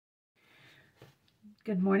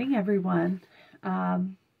Good morning, everyone.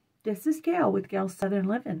 This is Gail with Gail's Southern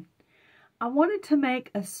Living. I wanted to make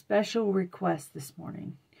a special request this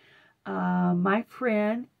morning. My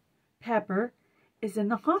friend Pepper is in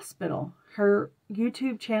the hospital. Her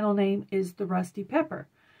YouTube channel name is therustypepper.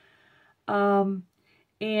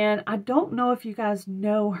 And I don't know if you guys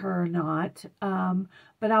know her or not,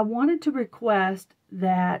 but I wanted to request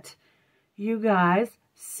that you guys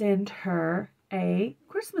send her a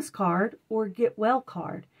Christmas card or get well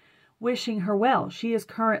card wishing her well. She is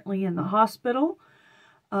currently in the hospital.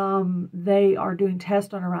 They are doing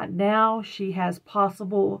tests on her right now. She has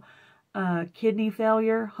possible kidney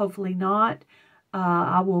failure, hopefully not.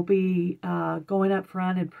 I will be going up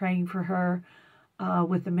front and praying for her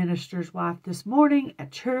with the minister's wife this morning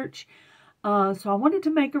at church. So I wanted to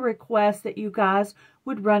make a request that you guys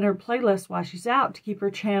would run her playlist while she's out to keep her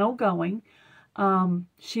channel going.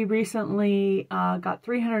 She recently got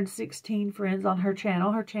 316 friends on her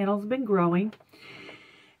channel. Her channel's been growing.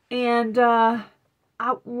 And I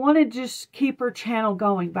want to just keep her channel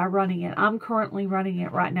going by running it. I'm currently running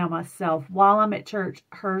it right now myself. While I'm at church,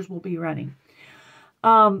 hers will be running.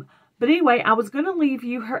 But anyway, I was going to leave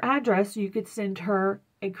you her address so you could send her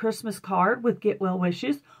a Christmas card with get well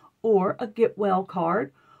wishes, or a get well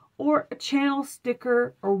card, or a channel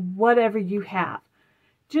sticker, or whatever you have.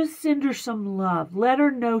 Just send her some love. Let her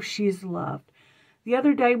know she's loved. The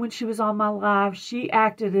other day when she was on my live, she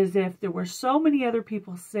acted as if there were so many other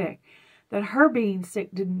people sick that her being sick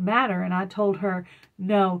didn't matter. And I told her,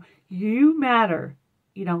 no, you matter.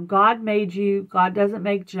 You know, God made you. God doesn't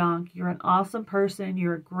make junk. You're an awesome person.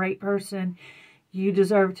 You're a great person. You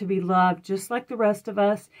deserve to be loved just like the rest of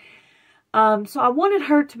us. So I wanted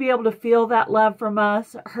her to be able to feel that love from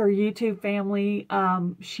us, her YouTube family. I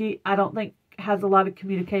don't think has a lot of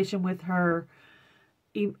communication with her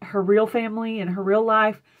real family and her real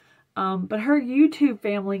life. But her YouTube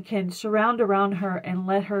family can surround around her and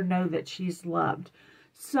let her know that she's loved.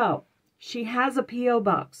 So she has a P.O.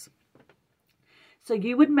 box. So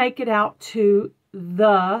you would make it out to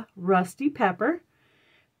the Rusty Pepper,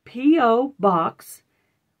 P.O. Box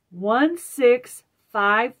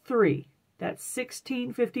 1653. That's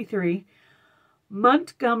 1653.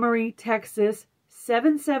 Montgomery, Texas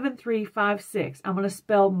 77356. I'm going to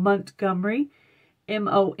spell Montgomery,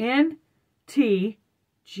 Montgomery.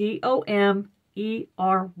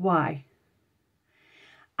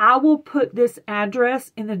 I will put this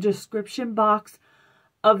address in the description box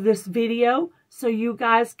of this video so you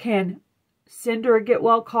guys can send her a get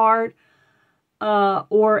well card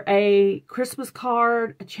or a Christmas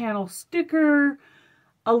card, a channel sticker,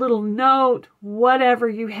 a little note, whatever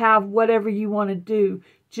you have, whatever you want to do,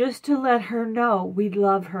 just to let her know we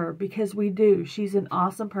love her, because we do. She's an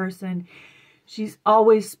awesome person. She's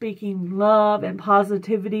always speaking love and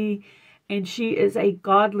positivity, and she is a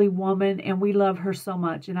godly woman, and we love her so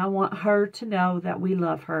much, and I want her to know that we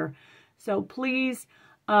love her. So please,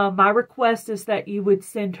 my request is that you would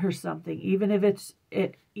send her something, even if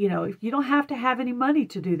if you don't have to have any money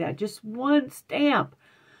to do that, just one stamp.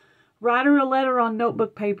 Write her a letter on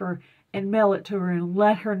notebook paper and mail it to her and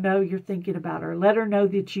let her know you're thinking about her. Let her know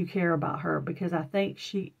that you care about her, because I think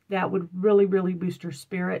that would really, really boost her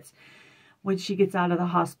spirits when she gets out of the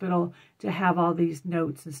hospital to have all these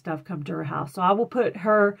notes and stuff come to her house. So I will put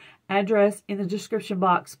her address in the description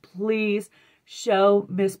box. Please show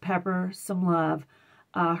Miss Pepper some love.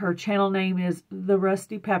 Her channel name is The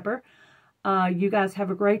Rusty Pepper. You guys have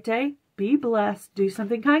a great day. Be blessed. Do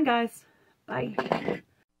something kind, guys. Bye.